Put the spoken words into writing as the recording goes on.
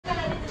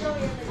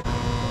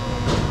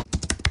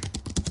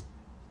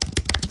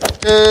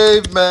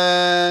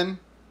Caveman.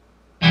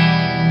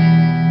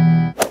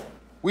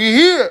 We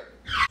here.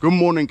 Good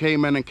morning,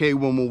 Caveman and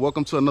K-Woman.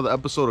 Welcome to another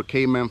episode of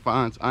Caveman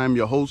Finds. I am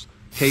your host,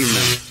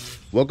 Caveman.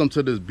 Welcome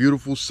to this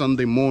beautiful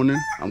Sunday morning.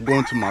 I'm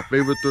going to my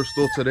favorite thrift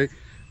store today.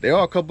 There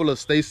are a couple of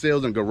estate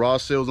sales and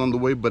garage sales on the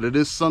way, but it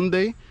is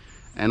Sunday,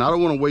 and I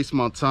don't want to waste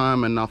my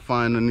time and not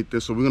find anything,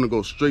 so we're going to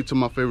go straight to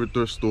my favorite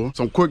thrift store.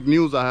 Some quick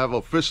news: I have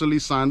officially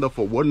signed up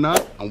for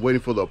Whatnot. I'm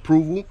waiting for the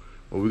approval,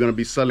 but we're going to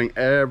be selling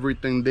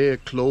everything there: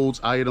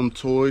 clothes, items,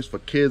 toys for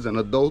kids and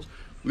adults.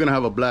 We're going to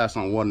have a blast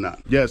on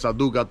Whatnot. Yes, I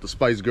do got the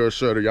Spice Girl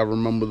shirt. Y'all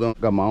remember them?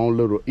 Got my own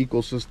little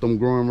ecosystem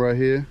growing right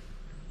here.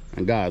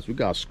 And guys, we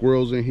got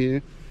squirrels in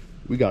here.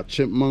 We got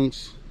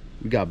chipmunks.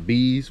 We got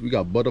bees. We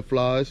got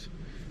butterflies.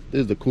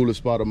 This is the coolest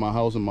spot of my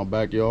house in my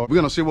backyard. We're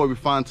gonna see what we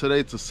find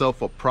today to sell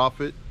for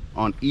profit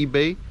on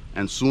eBay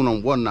and soon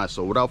on Whatnot.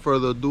 So without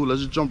further ado,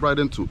 let's just jump right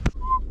into it.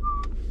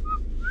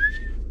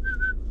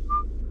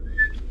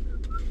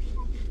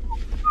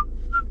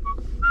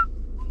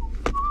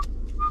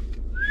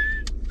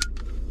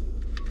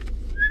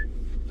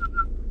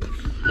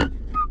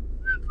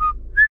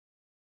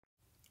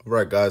 All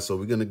right, guys, so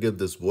we're gonna give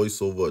this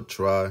voiceover a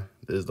try.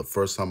 This is the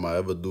first time I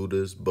ever do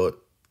this, but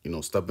you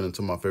know, stepping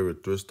into my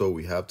favorite thrift store,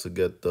 we have to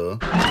get the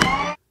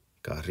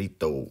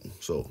carrito.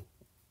 So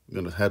we're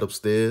gonna head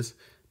upstairs.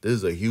 This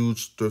is a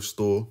huge thrift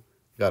store.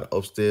 Got an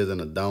upstairs and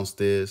a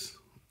downstairs.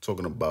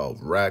 Talking about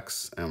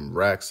racks and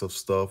racks of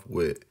stuff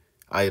with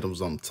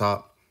items on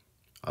top.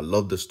 I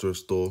love this thrift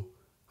store.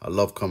 I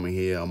love coming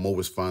here. I'm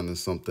always finding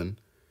something.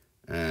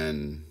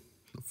 And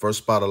the first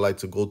spot I like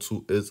to go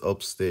to is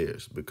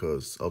upstairs,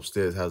 because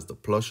upstairs has the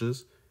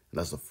plushes, and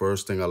that's the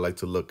first thing I like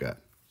to look at.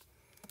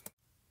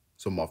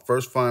 So my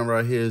first find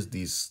right here is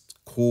these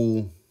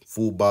cool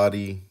full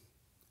body,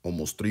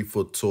 almost 3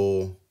 foot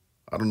tall,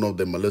 I don't know if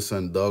they're Melissa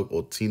and Doug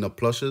or Tina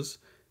plushes.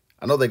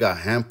 I know they got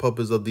hand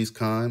puppets of these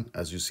kind,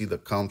 as you see the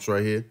comps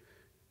right here.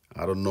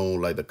 I don't know,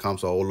 like the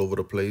comps are all over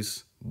the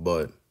place,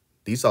 but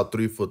these are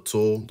 3 foot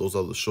tall. Those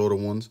are the shorter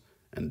ones.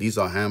 And these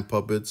are hand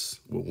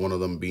puppets, with one of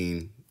them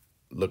being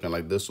looking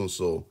like this one.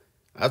 So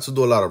I had to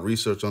do a lot of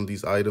research on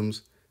these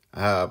items.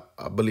 I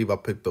believe I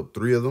picked up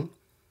 3 of them.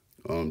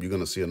 You're going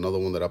to see another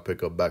one that I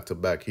pick up back to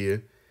back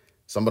here.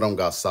 Some of them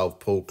got South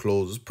Pole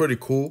clothes. It's pretty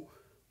cool,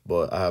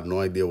 but I have no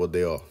idea what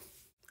they are.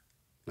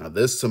 Now,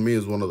 this to me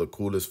is one of the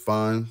coolest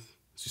finds.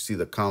 As you see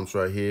the comps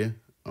right here.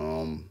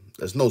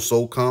 There's no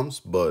soul comps,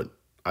 but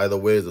either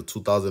way, it's a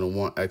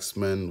 2001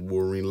 X-Men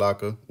Wolverine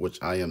locker,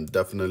 which I am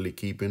definitely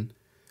keeping.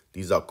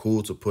 These are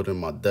cool to put in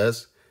my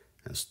desk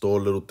and store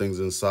little things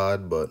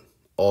inside, but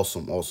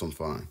awesome, awesome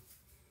find.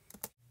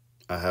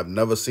 I have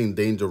never seen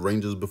Danger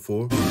Rangers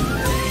before.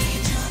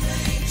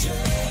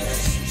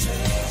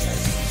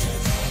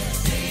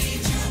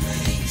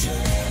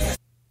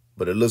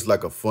 But it looks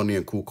like a funny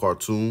and cool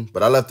cartoon.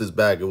 But I left this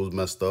bag, it was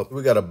messed up.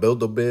 We got a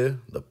Build-A-Bear,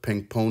 the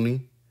pink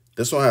pony.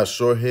 This one has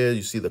short hair.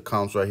 You see the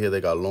comps right here,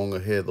 they got longer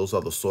hair. Those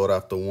are the sought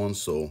after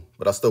ones,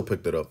 but I still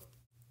picked it up.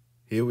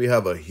 Here we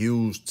have a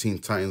huge Teen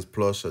Titans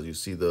plush, as you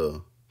see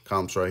the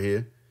comps right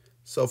here.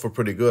 Sell for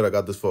pretty good. I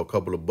got this for a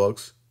couple of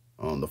bucks.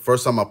 The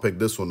first time I picked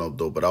this one up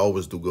though, but I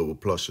always do good with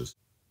plushes.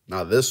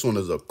 Now this one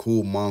is a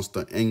cool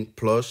Monster Inc.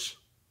 plush.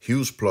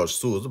 Huge plush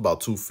too, it's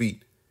about 2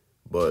 feet.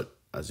 But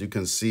as you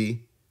can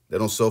see, they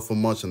don't sell for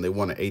much and they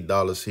wanted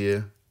 $8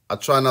 here. I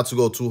try not to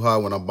go too high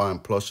when I'm buying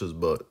plushes,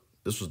 but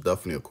this was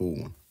definitely a cool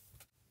one.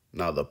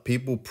 Now the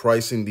people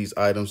pricing these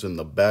items in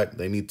the back,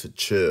 they need to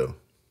chill.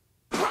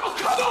 Oh,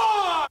 come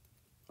on!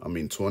 I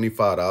mean,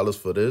 $25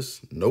 for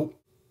this? Nope.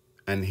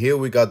 And here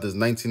we got this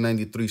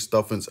 1993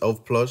 Stuffins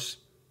Elf plush.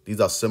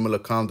 These are similar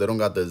comps. They don't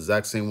got the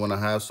exact same one I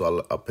have,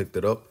 so I picked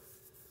it up.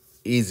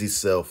 Easy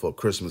sell for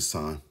Christmas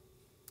time.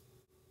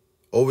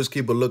 Always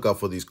keep a lookout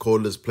for these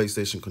cordless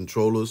PlayStation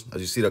controllers.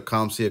 As you see the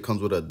comps here, it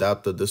comes with an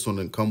adapter. This one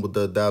didn't come with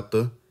the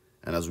adapter.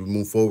 And as we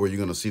move forward, you're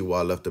going to see why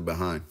I left it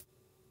behind.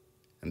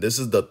 And this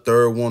is the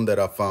third one that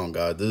I found,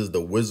 guys. This is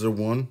the Wizard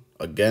one.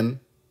 Again,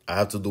 I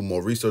have to do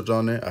more research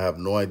on it. I have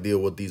no idea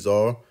what these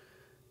are.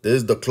 This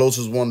is the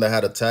closest one that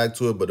had a tag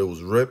to it, but it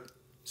was ripped.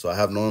 So I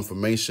have no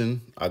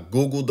information. I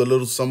Googled a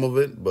little some of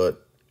it,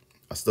 but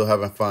I still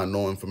haven't found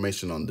no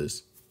information on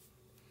this.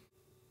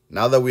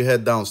 Now that we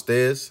head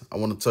downstairs, I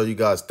want to tell you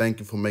guys thank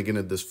you for making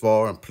it this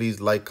far. And please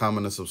like,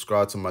 comment, and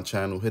subscribe to my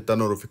channel. Hit that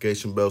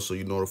notification bell so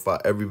you notify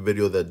every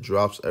video that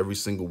drops every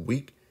single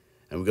week.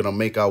 And we're going to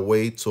make our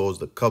way towards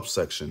the cup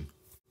section.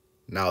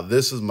 Now,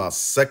 this is my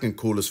second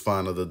coolest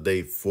find of the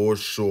day for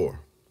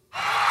sure.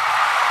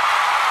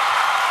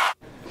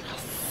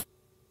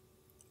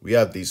 We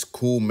have these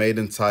cool made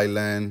in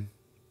Thailand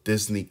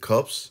Disney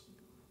cups.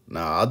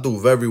 Now, I do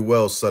very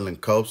well selling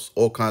cups,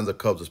 all kinds of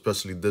cups,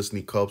 especially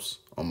Disney cups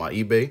on my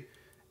eBay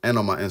and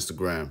on my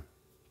Instagram.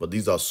 But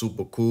these are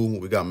super cool.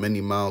 We got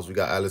Minnie Mouse, we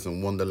got Alice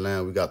in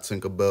Wonderland, we got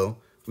Tinkerbell.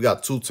 We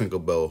got 2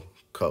 Tinkerbell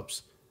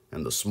cups.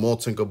 And the small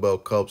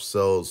Tinkerbell cup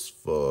sells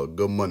for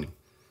good money.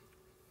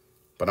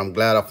 But I'm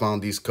glad I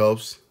found these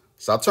cups.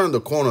 So I turned the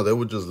corner, they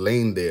were just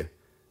laying there.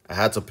 I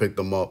had to pick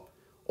them up.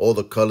 All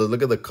the colors,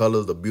 look at the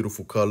colors, the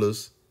beautiful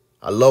colors.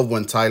 I love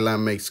when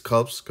Thailand makes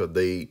cups because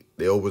they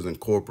always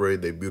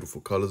incorporate their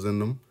beautiful colors in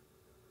them.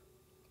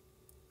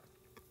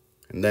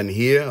 And then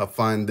here I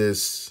find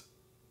this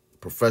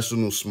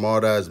professional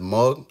smart ass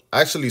mug.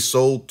 I actually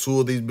sold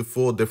 2 of these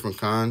before, different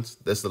kinds.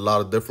 There's a lot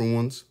of different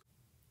ones.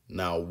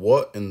 Now,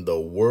 what in the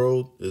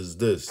world is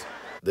this?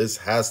 This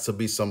has to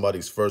be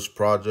somebody's first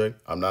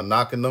project. I'm not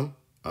knocking them.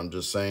 I'm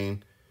just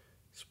saying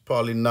it's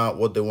probably not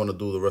what they want to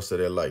do the rest of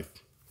their life.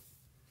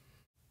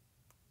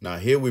 Now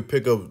here we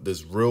pick up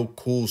this real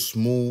cool,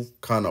 smooth,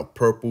 kind of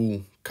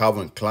purple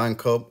Calvin Klein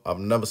cup. I've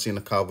never seen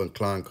a Calvin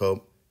Klein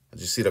cup.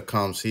 As you see the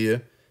comps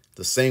here,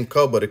 the same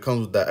cup, but it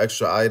comes with that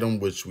extra item,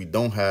 which we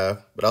don't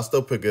have. But I'll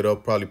still pick it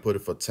up, probably put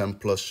it for 10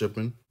 plus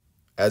shipping.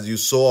 As you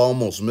saw, I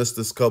almost missed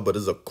this cup, but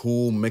it's a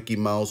cool Mickey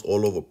Mouse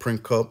all over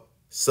print cup.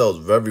 Sells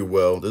very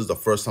well. This is the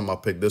first time I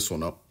picked this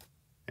one up.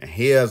 And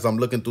here, as I'm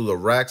looking through the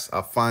racks,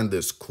 I find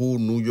this cool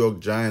New York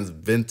Giants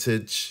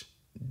vintage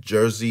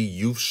jersey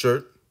youth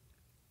shirt.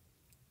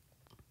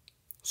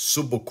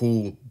 Super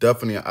cool.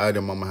 Definitely an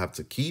item I'm going to have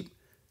to keep.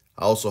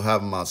 I also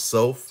have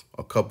myself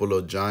a couple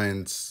of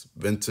Giants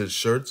vintage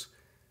shirts.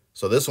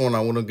 So this one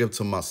I want to give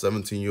to my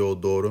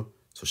 17-year-old daughter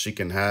so she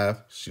can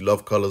have. She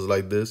loves colors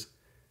like this.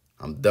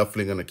 I'm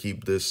definitely going to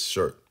keep this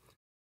shirt.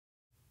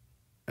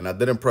 And I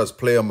didn't press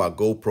play on my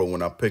GoPro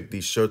when I picked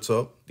these shirts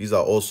up. These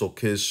are also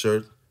kids'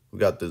 shirts. We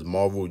got this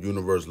Marvel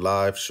Universe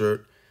Live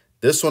shirt.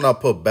 This one I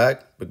put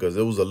back because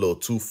it was a little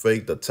too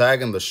fake. The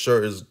tag and the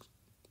shirt is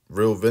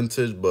real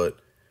vintage, but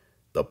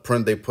the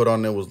print they put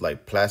on it was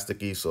like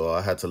plasticky, so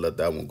I had to let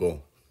that one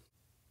go.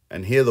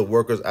 And here the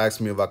workers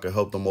asked me if I could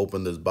help them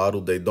open this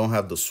bottle. They don't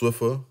have the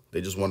Swiffer. They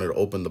just wanted to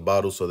open the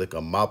bottle so they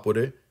can mop with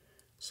it.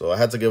 So I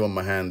had to give them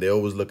a hand. They're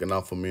always looking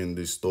out for me in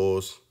these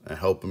stores and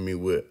helping me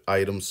with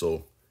items,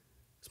 so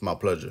it's my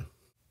pleasure.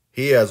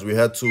 Here, as we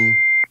head to,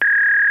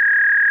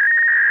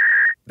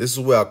 this is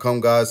where I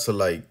come, guys, to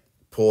like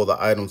pour the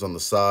items on the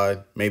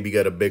side. Maybe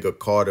get a bigger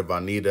cart if I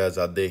need it, as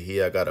I did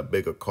here. I got a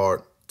bigger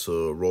cart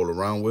to roll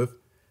around with.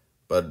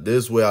 But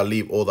this is where I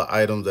leave all the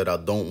items that I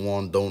don't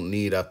want, don't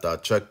need after I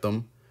check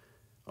them.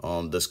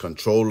 This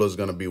controller is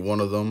going to be one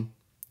of them.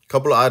 A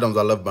couple of items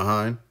I left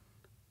behind.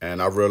 And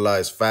I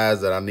realized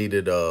fast that I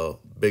needed a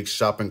big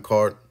shopping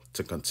cart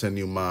to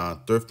continue my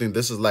thrifting.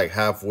 This is like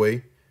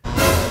halfway.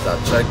 As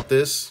I check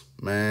this,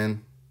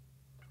 man,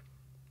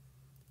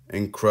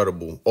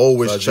 incredible.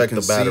 Always check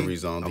the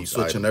batteries on these items.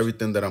 I'm switching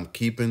everything that I'm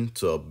keeping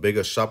to a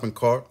bigger shopping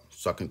cart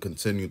so I can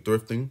continue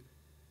thrifting.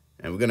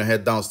 And we're going to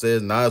head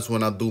downstairs. Now is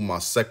when I do my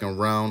second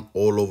round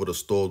all over the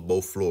stores,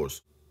 both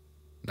floors.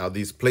 Now,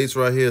 these plates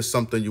right here is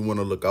something you want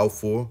to look out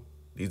for.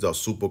 These are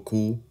super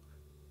cool.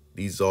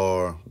 These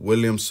are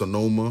Williams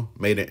Sonoma,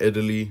 made in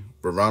Italy,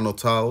 Verano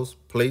tiles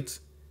plates.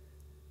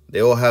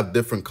 They all have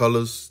different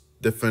colors,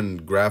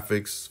 different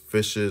graphics,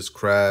 fishes,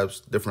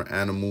 crabs, different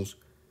animals.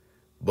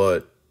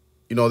 But,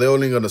 you know, they're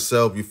only going to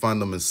sell if you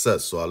find them in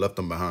sets, so I left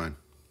them behind.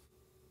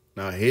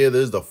 Now, here,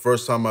 this is the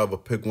first time I ever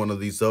picked one of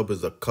these up.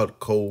 It's a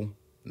Cutco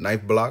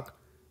knife block,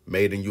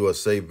 made in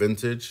USA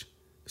vintage.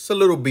 It's a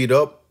little beat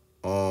up.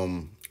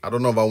 I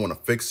don't know if I want to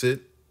fix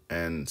it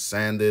and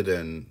sand it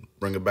and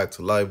bring it back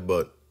to life,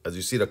 but as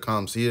you see the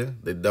comps here,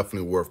 they're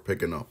definitely worth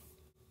picking up.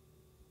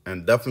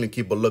 And definitely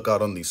keep a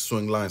lookout on these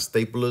swing line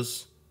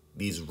staplers.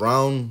 These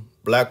round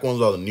black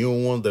ones are the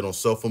newer ones. They don't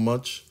sell for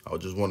much. I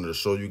just wanted to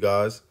show you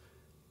guys.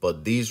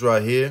 But these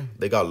right here,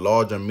 they got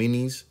large and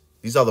minis.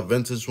 These are the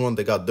vintage ones.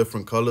 They got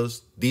different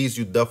colors. These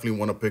you definitely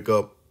want to pick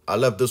up. I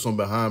left this one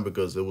behind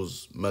because it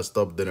was messed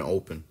up, didn't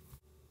open.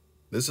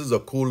 This is a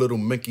cool little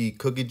Mickey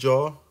cookie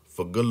jar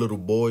for good little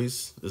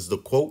boys, is the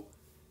quote.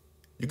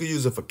 You could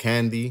use it for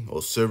candy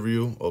or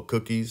cereal or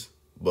cookies,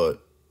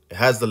 but it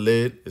has the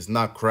lid. It's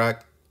not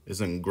cracked.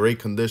 It's in great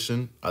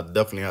condition. I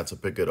definitely had to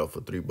pick it up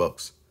for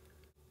 $3.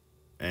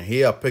 And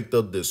here I picked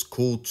up this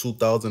cool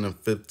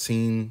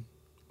 2015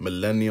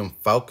 Millennium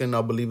Falcon,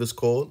 I believe it's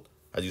called.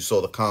 As you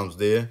saw the comps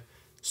there.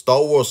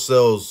 Star Wars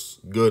sells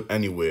good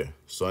anywhere.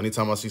 So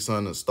anytime I see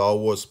something in Star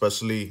Wars,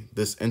 especially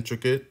this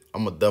intricate,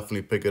 I'm going to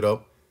definitely pick it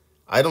up.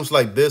 Items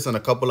like this and a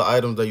couple of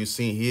items that you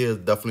see here is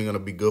definitely going to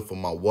be good for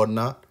my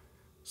whatnot.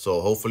 So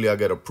hopefully I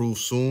get approved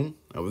soon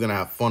and we're going to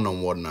have fun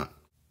on whatnot.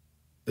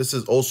 This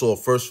is also a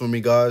first for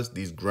me, guys.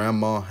 These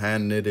grandma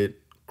hand-knitted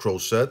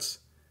crochets.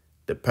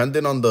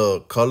 Depending on the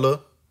color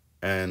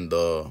and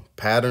the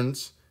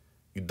patterns,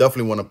 you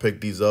definitely want to pick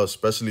these up,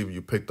 especially if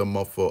you pick them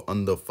up for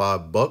under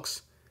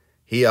 $5.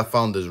 Here I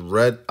found this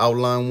red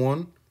outline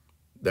one.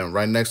 Then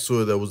right next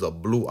to it, there was a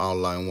blue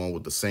outline one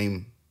with the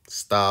same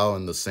style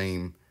and the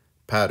same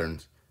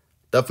patterns.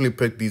 Definitely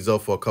pick these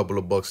up for a couple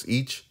of bucks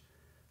each.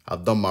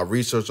 I've done my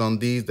research on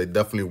these. They're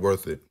definitely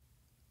worth it.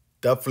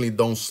 Definitely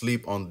don't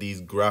sleep on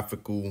these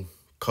graphical,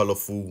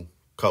 colorful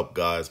cup,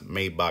 guys,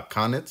 made by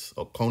Konitz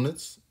or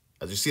Konitz.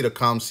 As you see the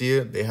comps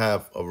here, they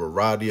have a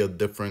variety of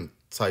different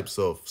types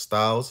of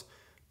styles.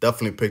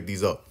 Definitely pick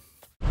these up.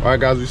 All right,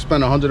 guys, we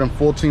spent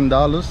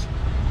 $114.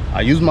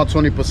 I used my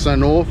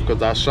 20% off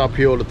because I shop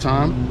here all the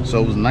time.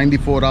 So it was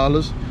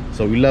 $94.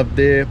 So we left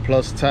there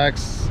plus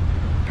tax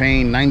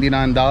paying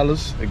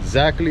 $99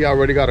 exactly. I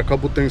already got a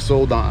couple things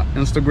sold on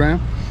Instagram,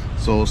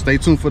 so stay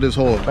tuned for this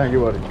haul. Thank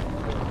you, buddy.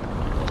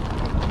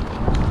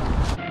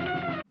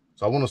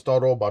 So I want to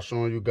start off by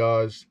showing you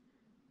guys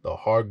the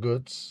hard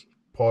goods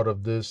part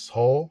of this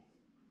haul,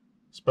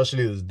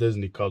 especially this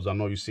Disney cups. I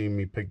know you seen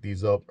me pick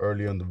these up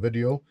earlier in the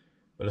video,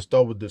 but let's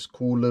start with this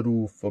cool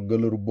little For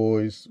Good Little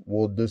Boys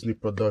Walt Disney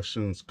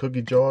Productions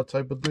cookie jar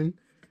type of thing.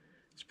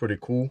 It's pretty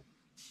cool.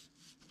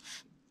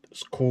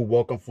 It's cool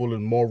Welcome Full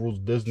in Morals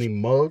Disney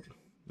mug.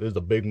 There's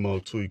a big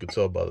mug too, you can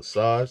tell by the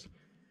size.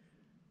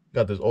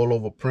 Got this all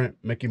over print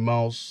Mickey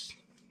Mouse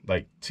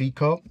like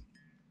teacup.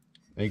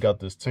 And you got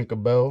this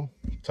Tinkerbell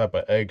type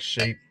of egg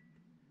shaped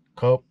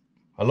cup.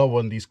 I love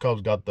when these cups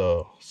got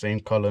the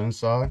same color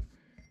inside.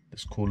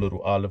 This cool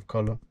little olive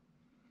color.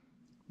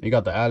 You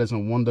got the Alice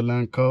in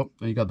Wonderland cup.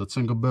 Then you got the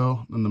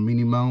Tinkerbell and the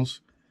Minnie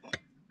Mouse.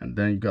 And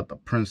then you got the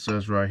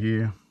princess right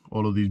here.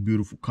 All of these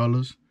beautiful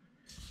colors.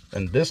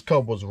 And this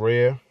cup was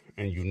rare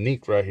and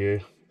unique right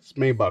here. It's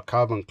made by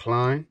Calvin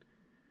Klein.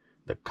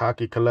 The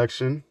Khaki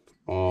collection.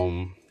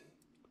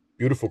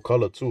 Beautiful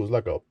color too. It's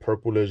like a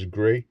purplish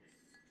gray.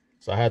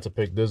 So I had to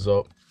pick this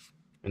up.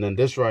 And then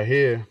this right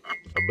here,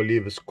 I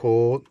believe it's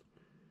called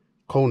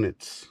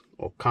Konitz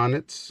or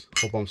Konitz.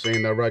 Hope I'm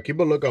saying that right. Keep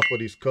a lookout for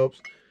these cups.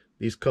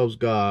 These cups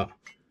got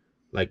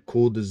like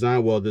cool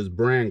design. Well, this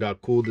brand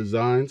got cool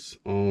designs.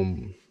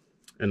 And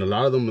a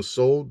lot of them are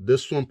sold.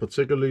 This one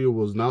particularly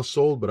was not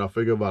sold, but I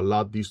figured if I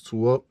lot these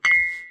two up,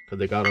 because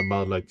they got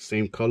about like the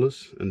same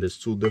colors and there's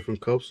two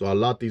different cups. So I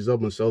lot these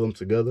up and sell them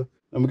together.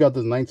 And we got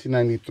this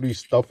 1993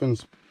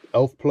 Stuffins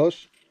elf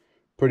plush.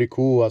 Pretty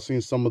cool. I've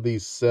seen some of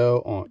these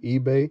sell on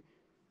eBay.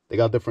 They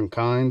got different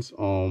kinds.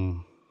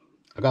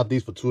 I got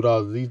these for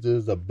 $2. These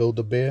is a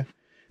Build-A-Bear.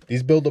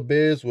 These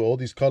Build-A-Bears with all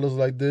these colors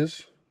like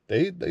this,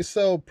 they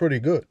sell pretty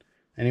good.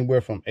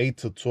 Anywhere from $8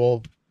 to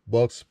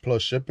 $12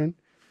 plus shipping.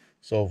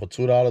 So for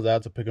 $2, I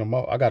had to pick them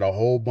up. I got a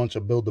whole bunch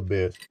of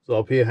Build-A-Bears. So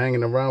up here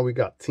hanging around, we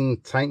got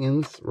Teen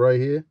Titans right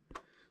here.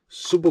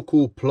 Super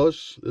cool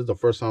plush. This is the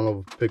first time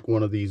I've picked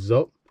one of these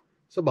up.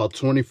 It's about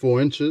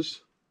 24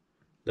 inches.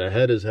 The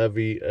head is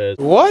heavy as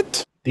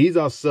what? These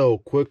I sell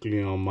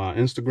quickly on my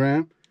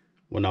Instagram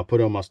when I put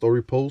on my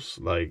story posts.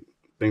 Like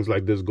things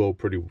like this go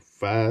pretty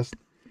fast.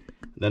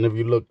 Then if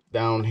you look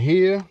down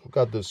here, we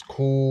got this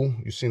cool,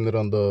 you seen it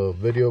on the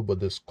video, but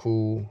this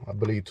cool, I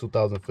believe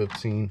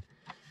 2015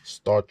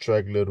 Star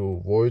Trek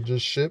little Voyager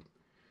ship,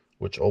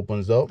 which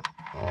opens up.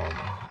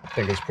 I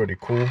think it's pretty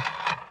cool.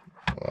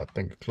 I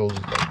think it closes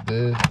like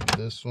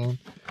this one.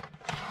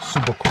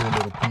 Super cool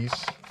little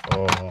piece.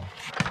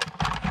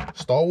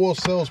 Star Wars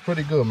sells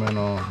pretty good, man,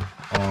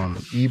 on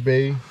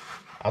eBay.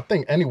 I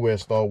think anywhere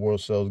Star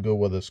Wars sells good,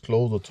 whether it's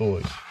clothes or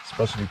toys,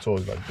 especially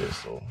toys like this.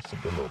 So it's a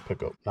good little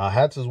pickup. Now,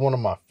 hats is one of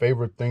my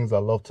favorite things I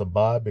love to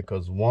buy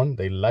because one,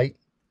 they light,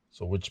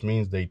 so which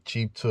means they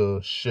cheap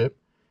to ship.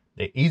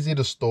 They're easy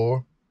to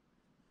store.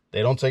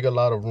 They don't take a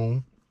lot of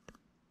room,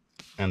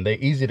 and they're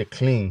easy to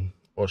clean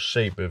or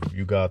shape if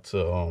you got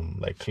to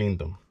like clean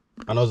them.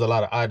 I know there's a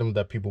lot of items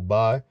that people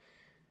buy,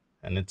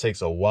 and it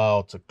takes a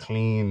while to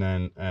clean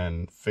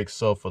and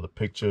fix up for the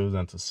pictures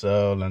and to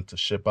sell and to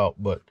ship out.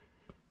 But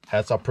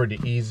hats are pretty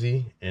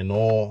easy in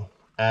all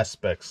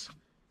aspects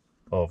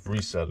of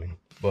reselling.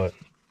 But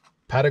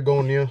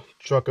Patagonia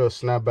trucker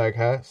snapback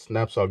hat.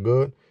 Snaps are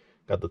good.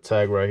 Got the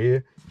tag right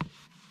here.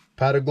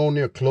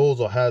 Patagonia clothes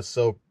or hats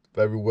sell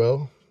very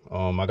well.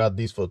 I got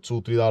these for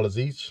 $2, $3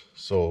 each.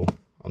 So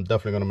I'm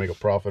definitely going to make a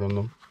profit on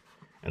them.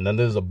 And then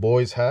there's a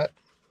boy's hat.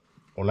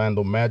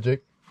 Orlando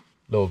Magic.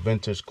 Little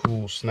vintage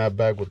cool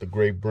snapback with the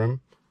gray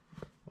brim.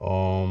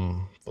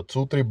 For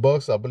 $2,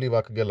 $3, I believe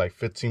I could get like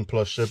 15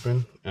 plus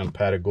shipping. And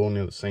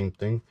Patagonia, the same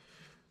thing.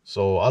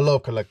 So I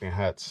love collecting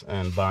hats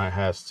and buying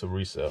hats to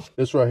resell.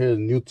 This right here is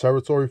new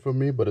territory for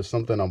me, but it's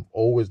something I've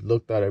always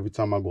looked at every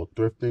time I go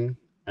thrifting.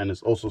 And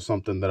it's also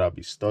something that I'll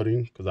be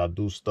studying, because I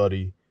do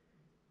study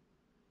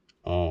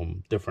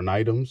different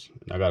items.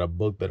 And I got a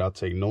book that I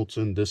take notes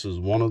in. This is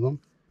one of them.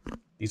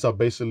 These are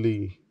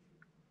basically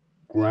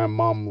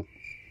grandmom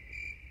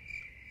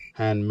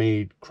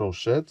handmade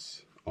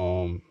crochets.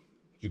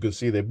 You can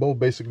see they're both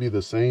basically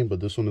the same, but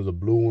this one is a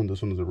blue one,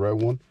 this one is a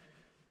red one.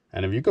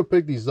 And if you could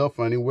pick these up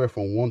for anywhere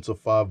from $1 to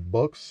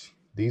 $5,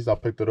 these I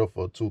picked it up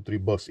for $2,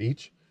 $3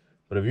 each.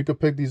 But if you could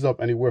pick these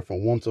up anywhere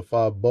from $1 to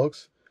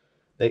 $5,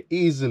 they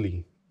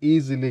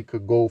easily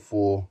could go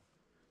for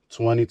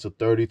 $20 to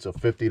 $30 to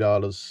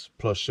 $50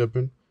 plus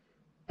shipping.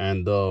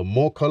 And the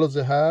more colors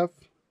it have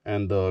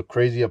and the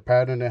crazier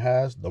pattern it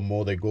has, the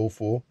more they go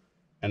for.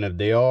 And if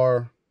they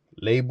are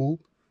labeled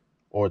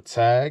or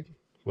tagged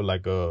with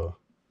like a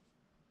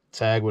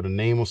tag with a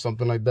name or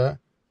something like that,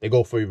 they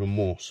go for even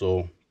more.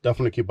 So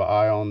definitely keep an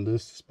eye on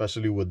this,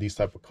 especially with these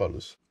type of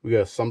colors. We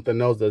got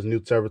something else that's new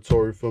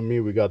territory for me.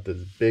 We got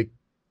this big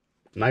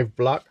knife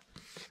block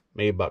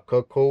made by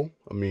Cutco.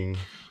 I mean,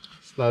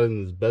 it's not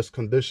in its best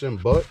condition,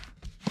 but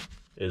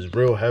it's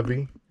real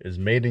heavy. It's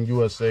made in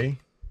USA. You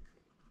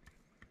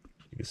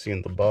can see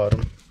in the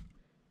bottom,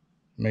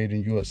 made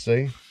in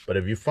USA. But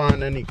if you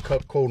find any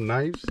Cutco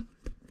knives,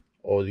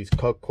 or these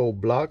Cutco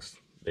blocks,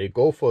 they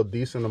go for a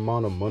decent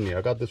amount of money.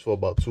 I got this for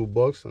about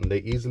 $2, and they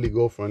easily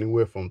go for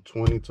anywhere from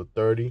 20 to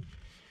 30,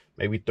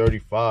 maybe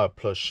 35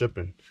 plus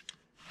shipping.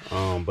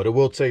 But it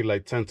will take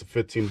like 10 to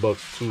 15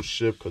 bucks to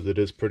ship because it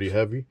is pretty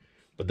heavy.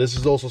 But this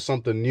is also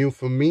something new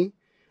for me.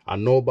 I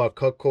know about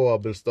Cutco.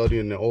 I've been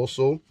studying it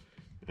also,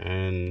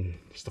 and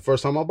it's the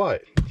first time I buy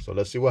it. So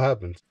let's see what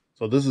happens.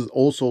 So this is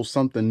also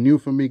something new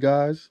for me,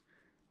 guys.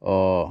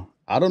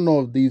 I don't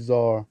know if these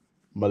are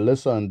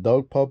Melissa and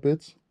Doug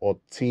puppets or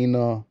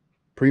Tina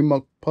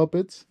Prima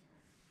puppets.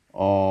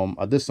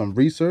 I did some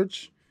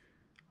research.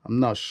 I'm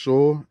not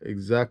sure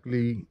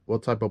exactly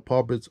what type of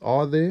puppets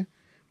are there,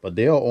 but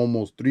they are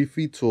almost 3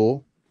 feet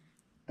tall.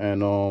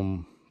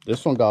 And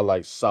this one got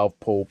like South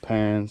Pole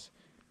pants.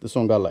 This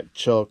one got like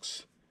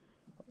Chucks.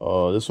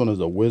 This one is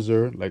a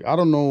wizard. Like, I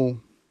don't know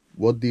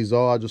what these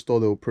are. I just thought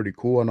they were pretty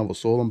cool. I never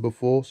saw them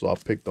before, so I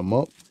picked them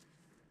up.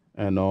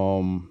 And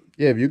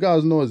yeah, if you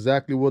guys know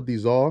exactly what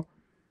these are,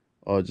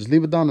 just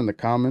leave it down in the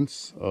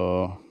comments.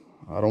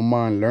 I don't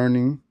mind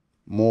learning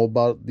more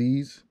about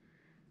these.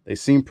 They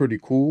seem pretty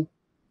cool.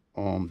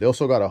 They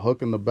also got a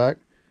hook in the back.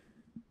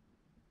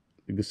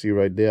 You can see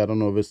right there. I don't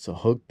know if it's to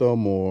hook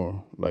them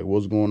or like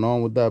what's going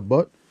on with that,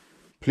 but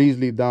please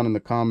leave down in the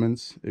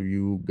comments if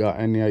you got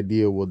any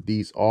idea what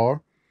these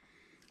are.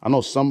 I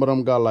know some of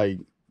them got like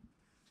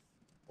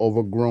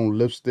overgrown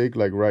lipstick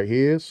like right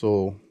here,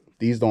 so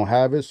these don't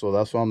have it, so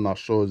that's why I'm not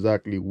sure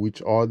exactly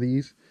which are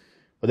these.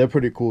 But they're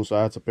pretty cool, so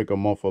I had to pick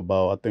them up for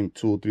about, I think,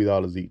 $2 or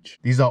 $3 each.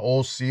 These are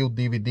all sealed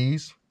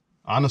DVDs.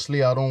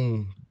 Honestly, I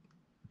don't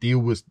deal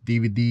with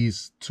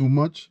DVDs too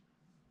much.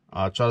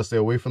 I try to stay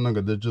away from them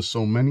because there's just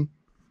so many.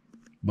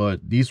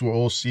 But these were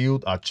all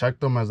sealed. I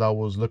checked them as I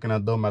was looking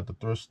at them at the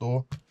thrift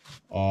store.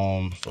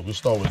 So we'll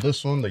start with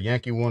this one. The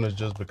Yankee one is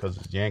just because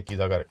it's Yankees.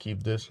 I got to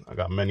keep this. I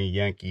got many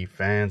Yankee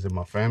fans in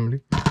my family.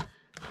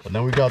 But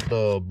then we got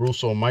the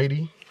Bruce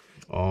Almighty.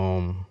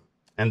 And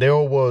there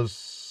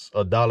was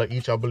 $1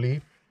 each, I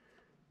believe.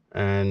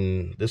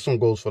 And this one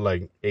goes for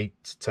like 8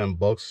 to 10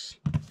 bucks,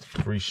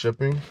 free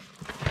shipping.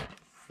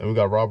 Then we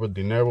got Robert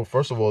De Niro.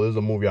 First of all, this is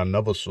a movie I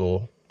never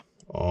saw.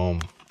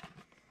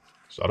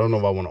 So I don't know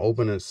if I want to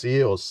open it and see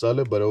it or sell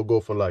it, but it'll go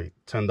for like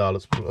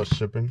 $10 plus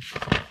shipping,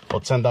 or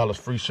 $10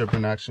 free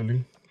shipping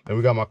actually. Then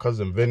we got My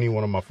Cousin Vinny,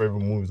 one of my favorite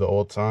movies of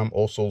all time,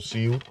 also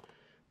sealed.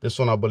 This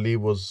one I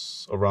believe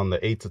was around the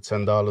 $8 to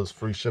 $10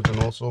 free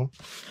shipping also.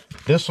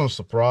 This one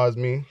surprised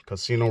me,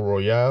 Casino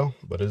Royale,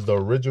 but it's the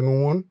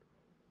original one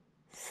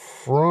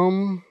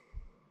from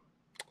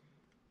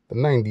the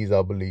 90s,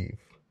 I believe.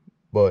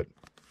 But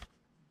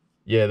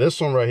yeah,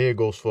 this one right here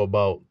goes for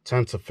about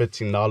 $10 to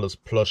 $15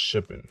 plus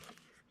shipping.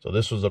 So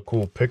this was a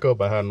cool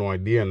pickup. I had no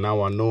idea, and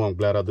now I know. I'm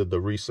glad I did the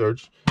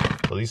research.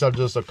 So these are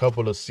just a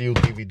couple of sealed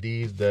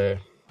DVDs that,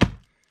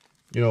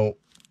 you know,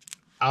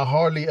 I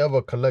hardly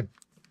ever collect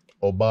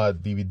or buy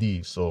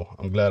DVDs, so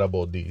I'm glad I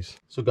bought these.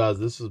 So guys,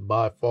 this is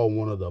by far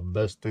one of the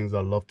best things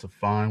I love to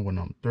find when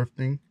I'm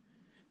thrifting.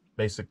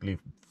 Basically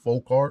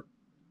folk art.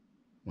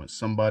 When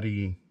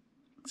somebody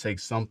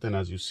takes something,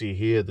 as you see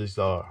here, these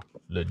are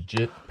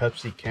legit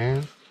Pepsi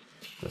cans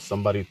that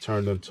somebody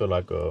turned into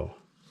like a,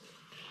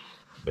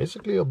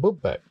 basically a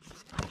book bag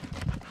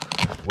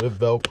with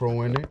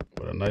Velcro in it,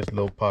 with a nice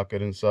little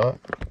pocket inside.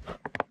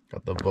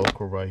 Got the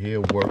Velcro right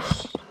here,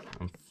 works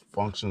and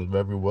functions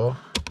very well.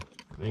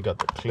 Then you got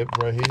the clip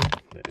right here.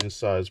 The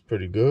inside is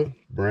pretty good,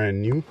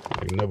 brand new,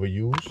 like never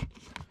used.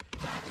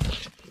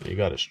 You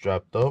got it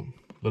strapped up,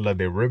 look like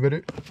they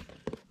riveted.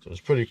 So it's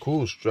pretty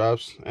cool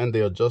straps, and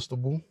they're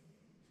adjustable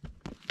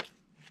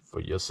for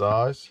your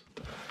size.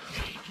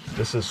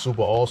 This is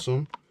super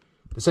awesome.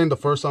 This ain't the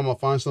first time I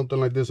find something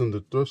like this in the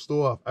thrift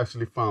store. I've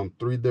actually found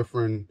 3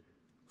 different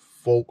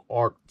folk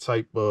art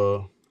type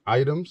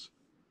items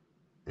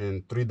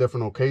in 3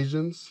 different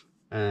occasions,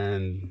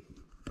 and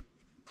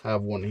I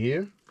have one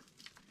here.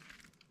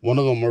 One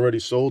of them already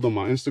sold on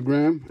my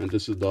Instagram, and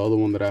this is the other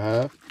one that I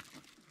have.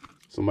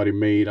 Somebody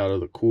made out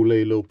of the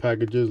Kool-Aid little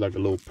packages, like a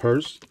little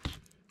purse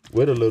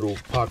with a little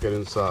pocket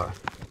inside,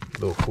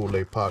 little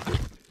Kool-Aid pocket.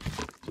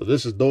 So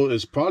this is, though,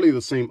 it's probably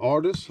the same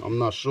artist, I'm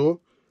not sure,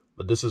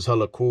 but this is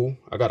hella cool.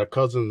 I got a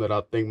cousin that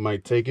I think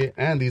might take it,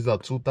 and these are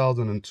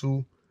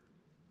 2002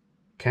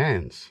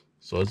 cans.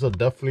 So it's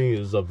definitely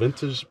a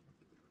vintage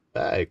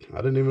bag. I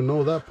didn't even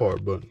know that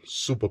part, but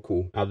super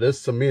cool. Now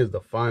this to me is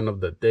the find of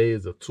the day.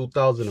 Is a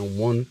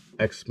 2001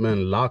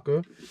 X-Men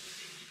locker,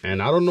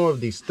 and I don't know if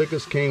these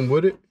stickers came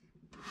with it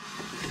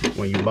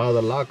when you buy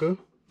the locker,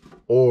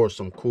 or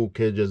some cool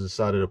kid just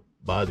decided to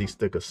buy these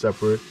stickers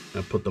separate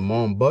and put them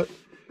on. But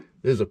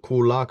this is a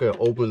cool locker. It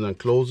opens and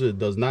closes. It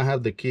does not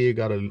have the key. It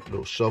got a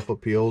little shelf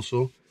up here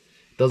also.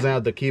 It doesn't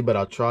have the key, but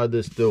I tried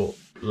this. Still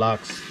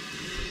locks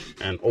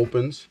and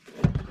opens.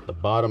 The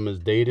bottom is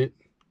dated.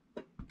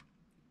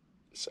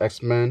 It's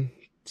X-Men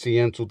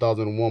TN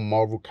 2001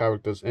 Marvel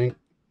Characters Inc.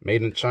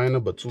 Made in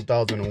China, but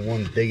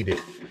 2001 dated.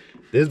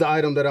 This is the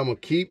item that I'm gonna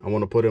keep. I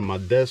want to put it in my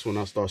desk when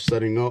I start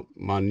setting up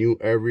my new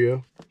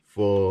area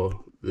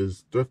for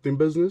this thrifting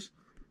business,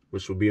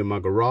 which will be in my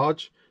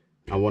garage.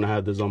 I want to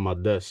have this on my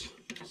desk.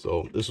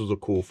 So this was a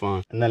cool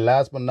find. And then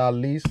last but not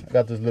least, I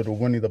got this little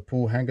Winnie the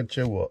Pooh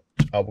handkerchief, which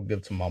I will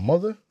give to my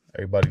mother.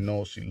 Everybody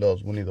knows she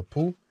loves Winnie the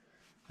Pooh.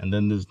 And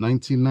then this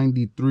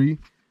 1993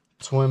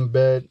 twin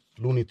bed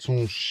Looney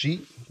Tunes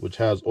sheet, which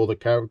has all the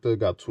characters.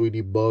 Got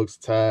Tweety, Bugs,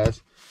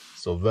 Taz,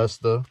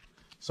 Sylvester.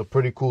 It's a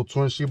pretty cool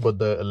twin sheet, but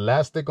the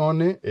elastic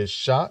on it is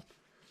shot.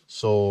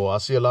 So I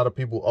see a lot of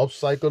people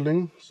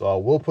upcycling. So I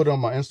will put it on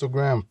my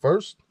Instagram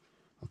first.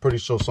 I'm pretty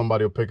sure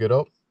somebody will pick it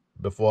up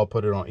before I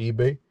put it on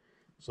eBay.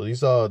 So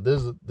these are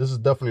this is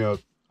definitely a.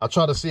 I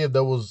tried to see if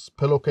there was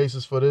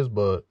pillowcases for this,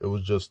 but it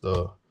was just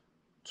a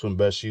twin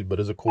bed sheet. But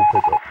it's a cool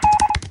pickup.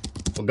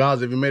 So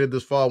guys, if you made it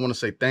this far, I want to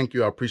say thank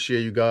you. I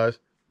appreciate you guys.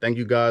 Thank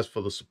you guys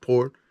for the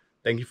support.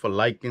 Thank you for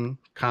liking,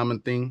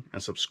 commenting,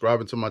 and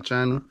subscribing to my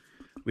channel.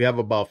 We have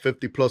about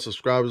 50 plus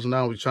subscribers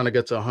now. We're trying to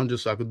get to 100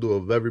 so I could do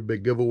a very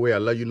big giveaway. I'll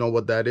let you know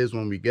what that is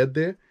when we get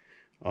there.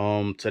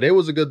 Today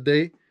was a good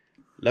day.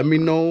 Let me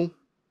know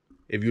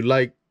if you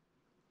like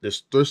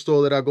this thrift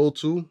store that I go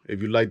to.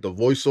 If you like the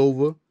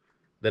voiceover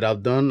that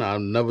I've done.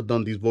 I've never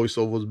done these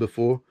voiceovers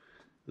before.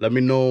 Let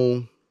me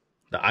know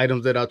the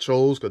items that I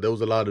chose, because there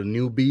was a lot of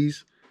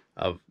newbies.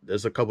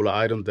 There's a couple of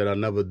items that I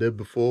never did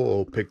before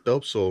or picked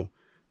up, so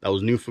that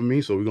was new for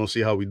me. So we're gonna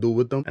see how we do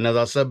with them. And as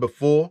I said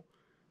before,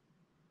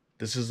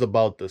 this is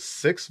about the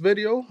 6th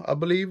video I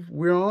believe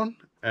we're on,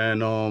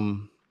 and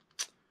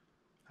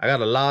I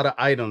got a lot of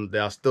items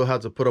that I still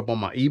have to put up on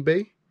my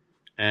eBay.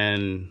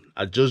 And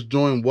I just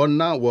joined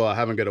Whatnot. Well, I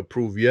haven't got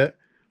approved yet,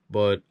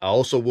 but I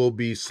also will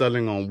be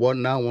selling on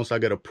Whatnot once I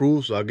get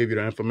approved. So I'll give you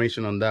the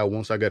information on that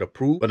once I get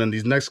approved. But in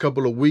these next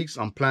couple of weeks,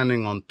 I'm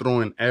planning on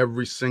throwing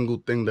every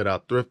single thing that I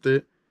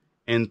thrifted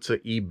into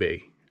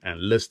eBay and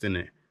listing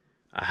it.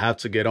 I have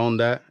to get on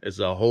that. It's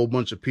a whole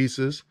bunch of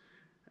pieces,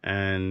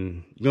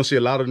 and you're gonna see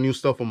a lot of new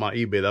stuff on my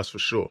eBay, that's for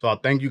sure. So I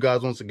thank you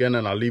guys once again,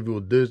 and I'll leave you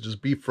with this.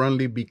 Just be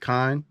friendly, be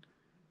kind,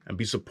 and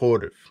be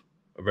supportive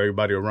of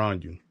everybody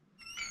around you.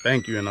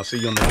 Thank you, and I'll see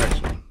you on the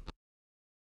next one.